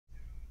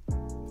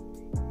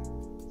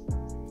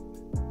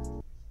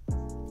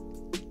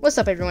What's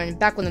up everyone,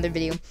 back with another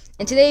video.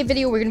 In today's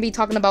video we're going to be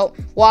talking about,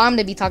 I'm going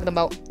to be talking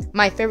about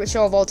my favorite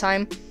show of all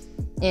time.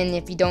 And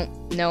if you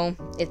don't know,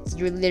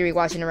 you're literally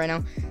watching it right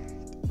now.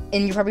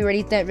 And you probably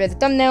already read the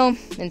thumbnail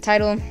and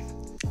title.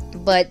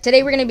 But today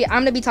I'm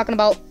going to be talking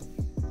about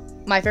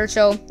my favorite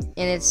show. And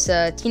it's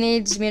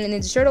Teenage Mutant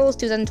Ninja Turtles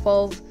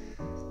 2012.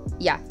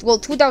 Yeah, well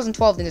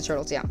 2012 Ninja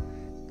Turtles, yeah.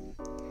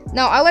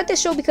 Now I like this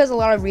show because of a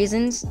lot of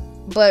reasons.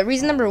 But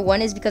reason number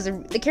one is because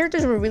the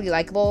characters were really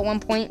likable at one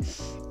point,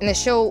 and the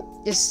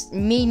show just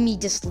made me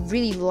just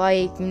really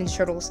like Ninja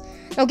Turtles.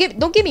 Now,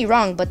 don't get me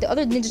wrong, but the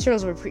other Ninja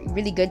Turtles were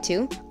really good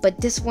too. But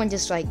this one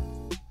just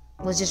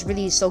was just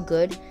really so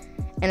good,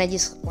 and I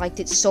just liked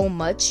it so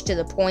much to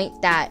the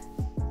point that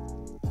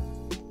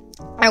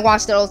I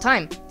watched it all the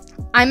time.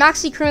 I'm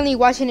actually currently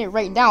watching it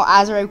right now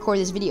as I record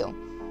this video,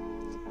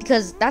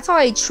 because that's how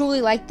I truly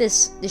like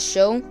this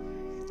show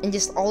and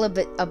just all of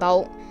it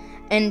about.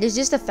 And there's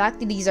just the fact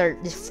that these are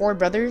just 4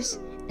 brothers,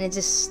 and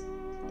it's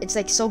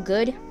like so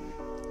good.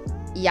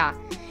 Yeah.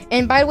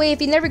 And by the way,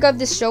 if you never got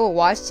this show a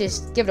watch,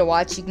 just give it a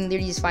watch. You can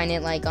literally just find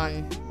it like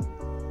on,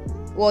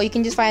 well, you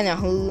can just find it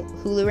on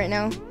Hulu right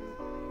now.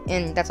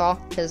 And that's all,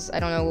 because I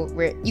don't know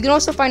where. You can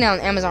also find it on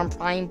Amazon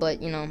Prime,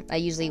 but I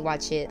usually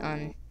watch it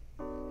on,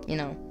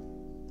 on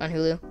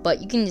Hulu.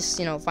 But you can just,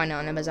 find it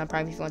on Amazon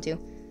Prime if you want to.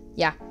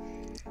 Yeah.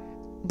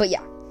 But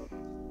yeah.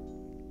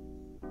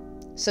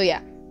 So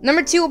yeah.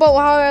 Number 2 about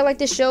how I like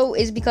this show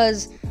is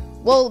because,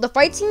 well, the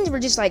fight scenes were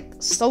just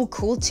so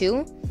cool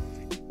too.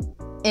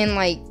 And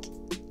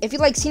if you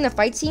seen the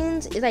fight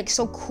scenes, it's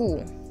so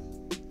cool.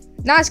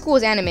 Not as cool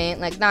as anime,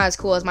 not as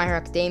cool as My Hero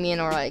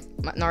Academia or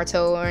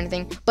Naruto or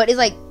anything, but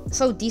it's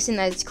so decent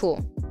that it's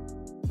cool.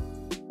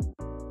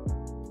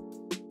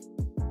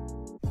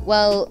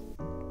 Well,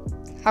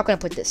 how can I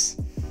put this?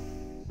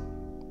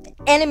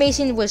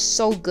 Animation was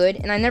so good,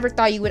 and I never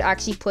thought you would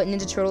actually put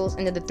Ninja Turtles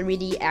into the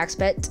 3D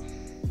aspect.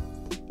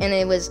 And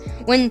it was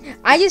when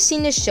I just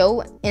seen this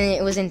show and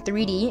it was in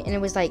 3D and it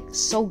was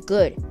so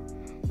good.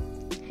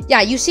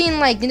 Yeah, you seen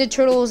Ninja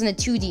Turtles in the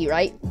 2D,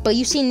 right? But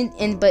you seen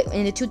in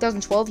the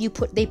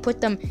 2012 they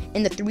put them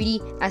in the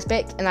 3D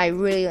aspect, and I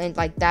really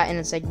like that, and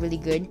it's really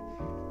good.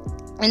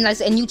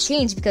 And you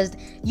change, because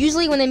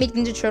usually when they make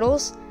Ninja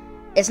Turtles,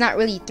 it's not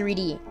really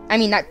 3D. I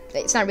mean,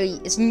 it's not really.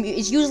 It's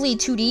usually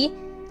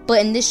 2D, but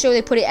in this show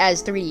they put it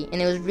as 3D,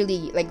 and it was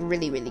really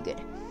really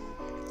good.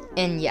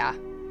 And yeah.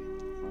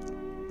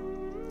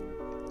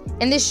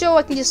 And this show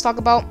I can just talk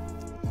about,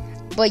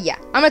 but yeah,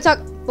 I'm gonna talk,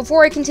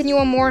 before I continue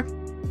on more,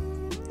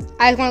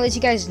 I just want to let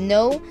you guys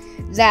know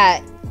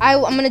that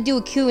I'm gonna do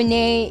a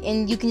Q&A,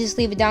 and you can just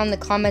leave it down in the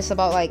comments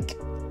about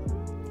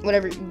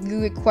whatever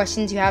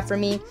questions you have for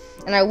me,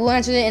 and I will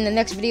answer it in the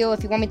next video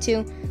if you want me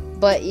to.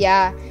 But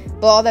yeah,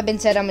 but all that being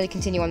said, I'm gonna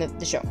continue on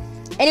the show.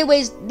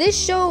 Anyways, this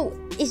show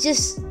is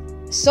just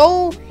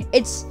so,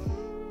 it's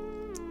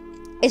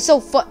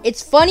so fun,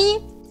 it's funny,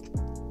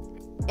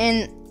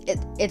 and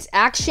it's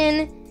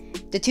action.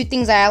 The 2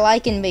 things that I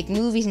like in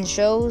movies and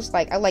shows,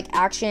 I like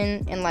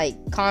action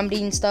and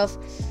comedy and stuff,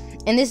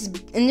 and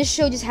this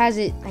show just has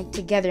it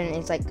together, and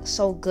it's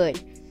so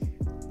good.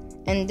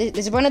 And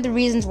this is one of the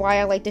reasons why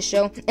I like this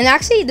show. And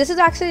actually, this is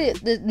actually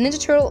the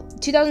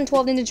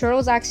 2012 Ninja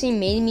Turtles actually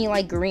made me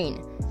like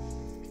green.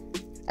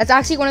 That's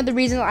actually one of the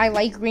reasons I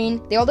like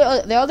green. The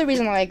other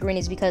reason I like green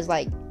is because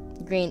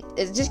green,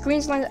 it's just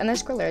green's a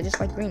nice color. I just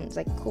like green. It's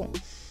cool.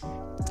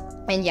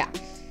 And yeah.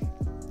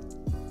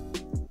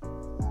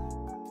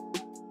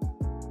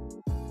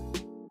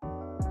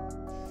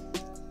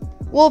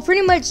 Well,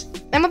 pretty much,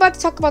 I'm about to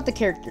talk about the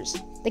characters.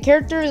 The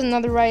characters, and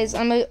otherwise,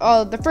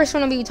 the first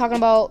one I'm gonna be talking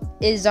about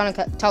is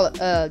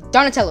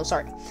Donatello.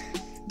 Sorry,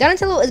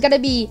 Donatello is gotta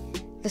be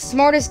the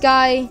smartest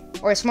guy,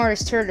 or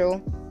smartest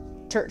turtle.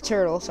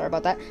 Sorry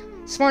about that.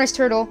 Smartest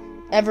turtle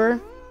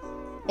ever.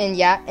 And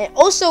yeah, and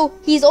also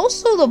he's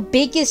also the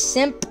biggest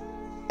simp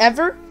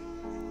ever.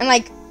 And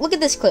look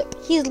at this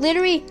clip. He's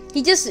literally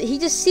he just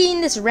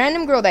seen this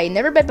random girl that he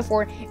never met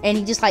before, and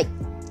he just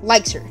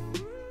likes her.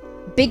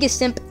 Biggest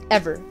simp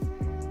ever.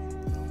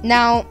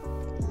 Now,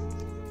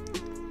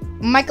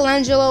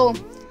 Michelangelo,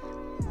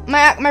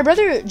 my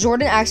brother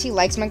Jordan actually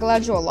likes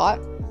Michelangelo a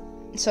lot.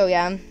 So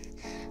yeah,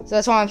 so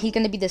that's why he's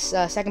gonna be this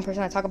second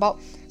person I talk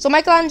about. So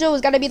Michelangelo has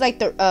gotta be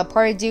the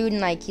party dude,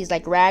 and he's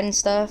rad and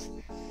stuff,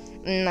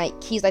 and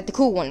he's the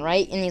cool one,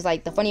 right? And he's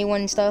the funny one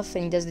and stuff,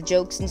 and he does the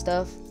jokes and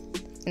stuff,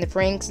 and the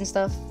pranks and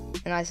stuff,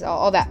 and I saw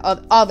all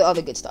the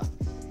other good stuff.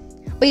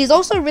 But he's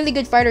also a really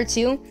good fighter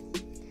too.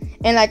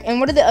 And in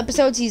one of the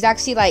episodes, he's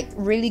actually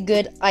really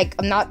good. I'm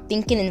not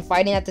thinking and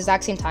fighting at the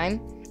exact same time.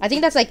 I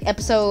think that's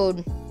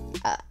episode,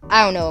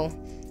 I don't know.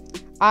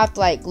 I'll have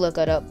to look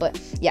it up.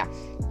 But yeah.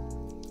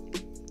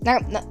 Now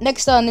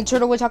next Ninja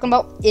Turtle we're talking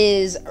about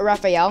is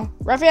Raphael.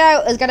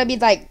 Raphael is gotta be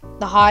the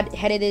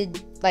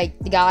hot-headed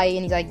the guy,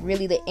 and he's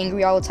really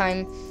angry all the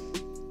time.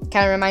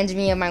 Kind of reminds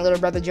me of my little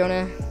brother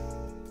Jonah.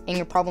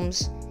 Anger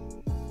problems.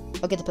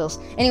 I'll get the pills.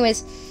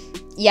 Anyways.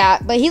 Yeah,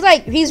 but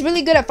he's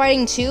really good at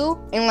fighting too,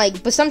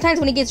 and but sometimes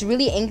when he gets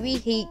really angry,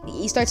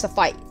 he starts to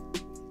fight.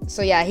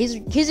 So yeah, he's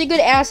a good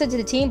asset to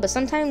the team, but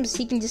sometimes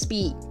he can just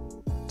be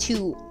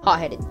too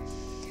hot-headed.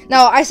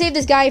 Now, I saved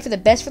this guy for the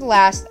best for the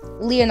last,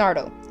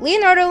 Leonardo.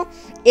 Leonardo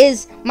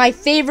is my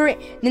favorite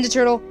Ninja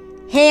Turtle,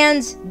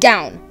 hands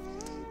down.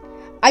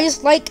 I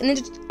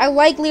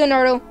like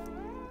Leonardo,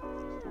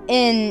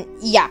 and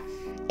yeah.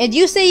 If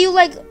you say you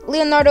like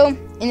Leonardo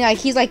and like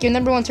he's like your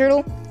number one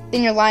turtle,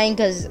 then you're lying,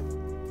 because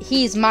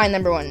he's my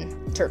number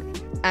one turtle.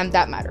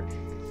 That matter.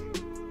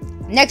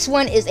 Next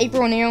one is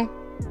April O'Neil.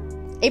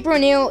 April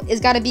O'Neil is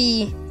gotta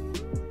be.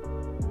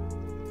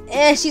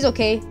 She's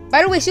okay.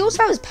 By the way, she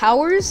also has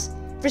powers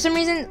for some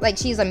reason. Like,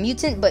 she's a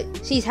mutant, but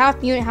she's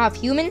half mutant, half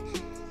human.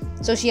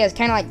 So she has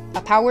kind of like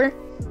a power.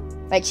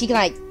 Like, she can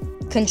like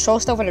control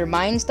stuff with her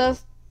mind and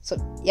stuff. So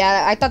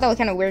yeah, I thought that was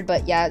kind of weird,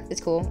 but yeah, it's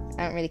cool.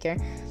 I don't really care.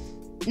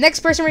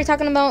 Next person we're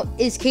talking about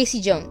is Casey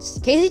Jones.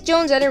 Casey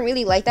Jones, I didn't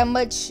really like that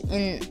much,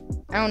 and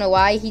I don't know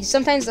why. He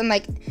sometimes in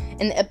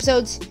the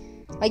episodes,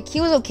 like,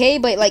 he was okay,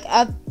 but like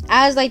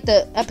as like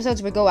the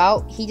episodes would go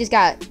out, he just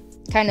got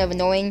kind of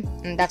annoying,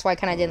 and that's why I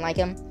kind of didn't like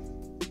him.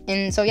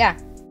 And so yeah,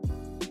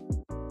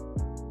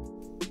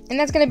 and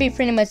that's gonna be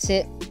pretty much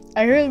it.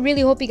 I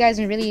really hope you guys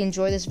really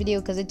enjoy this video,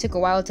 because it took a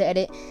while to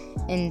edit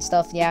and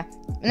stuff. Yeah,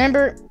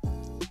 remember,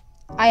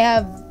 I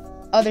have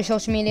other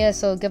social media,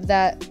 so give it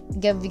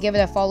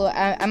a follow.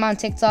 I'm on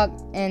TikTok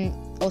and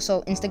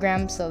also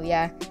Instagram, so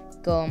yeah,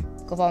 go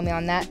follow me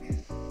on that.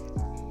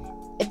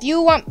 If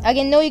you want,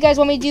 again, know you guys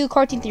want me to do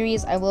cartoon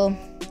theories, I will.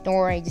 Don't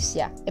worry, just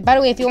yeah. By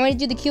the way, if you want me to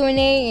do the Q&A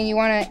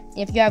and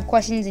if you have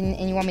questions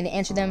and you want me to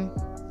answer them,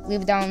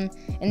 leave it down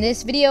in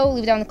this video,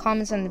 leave it down in the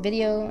comments on the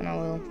video, and I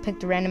will pick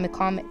the random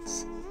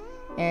comments.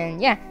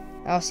 And yeah,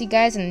 I'll see you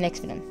guys in the next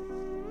video.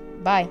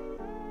 Bye.